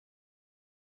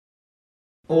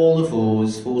All the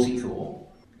fours, 44.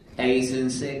 8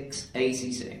 and 6,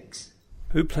 86.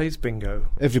 Who plays bingo?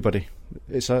 Everybody.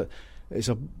 It's a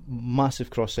massive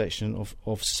cross section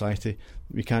of society.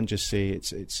 We can't just say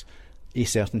it's a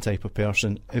certain type of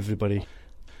person. Everybody.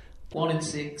 1 and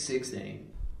 6,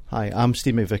 16. Hi, I'm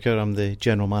Steve McVicker. I'm the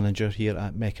general manager here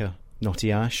at Mecca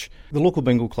Naughty Ash. The local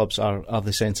bingo clubs are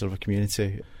the centre of a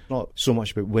community. Not so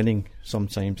much about winning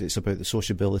sometimes, it's about the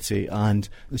sociability and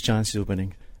the chances of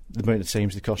winning. The amount of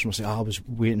times the customers say, I was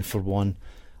waiting for one.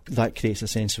 That creates a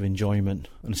sense of enjoyment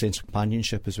and a sense of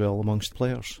companionship as well amongst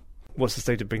players. What's the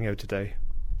state of bingo today?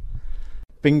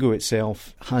 Bingo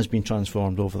itself has been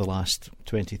transformed over the last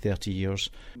 20, 30 years.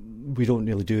 We don't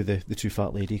really do the two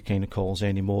fat lady kind of calls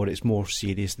anymore. It's more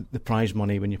serious. The prize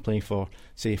money when you're playing for,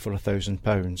 say, for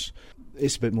 £1,000,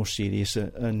 it's a bit more serious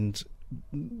and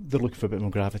they're looking for a bit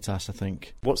more gravitas, I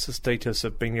think. What's the status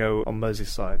of bingo on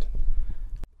Merseyside?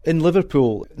 In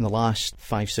Liverpool, in the last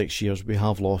 5-6 years, we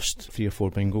have lost 3 or 4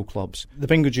 bingo clubs. The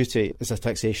bingo duty is a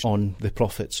taxation on the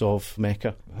profits of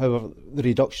Mecca. However, the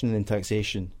reduction in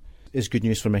taxation is good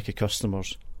news for Mecca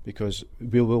customers because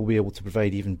we will be able to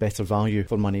provide even better value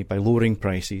for money by lowering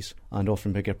prices and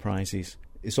offering bigger prizes.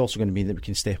 It's also going to mean that we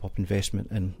can step up investment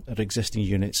in our existing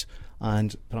units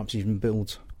and perhaps even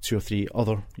build 2 or 3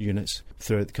 other units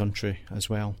throughout the country as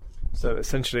well. So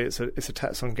essentially it's a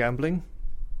tax on gambling?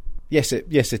 Yes,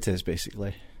 it is,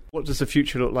 basically. What does the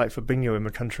future look like for bingo in the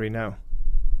country now?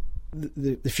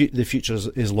 The future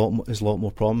is a lot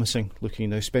more promising looking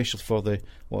now, especially for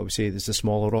what I would say is the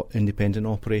smaller independent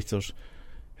operators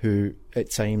who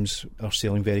at times are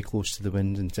sailing very close to the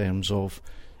wind in terms of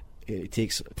it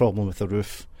takes a problem with the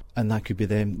roof and that could be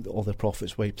them, all their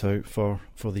profits wiped out for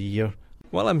the year.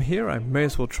 While I'm here, I may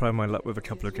as well try my luck with a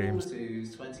couple of games. 4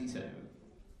 twos, 22.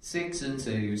 6 and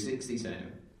 2, 62.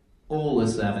 All the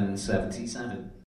 7s, 77.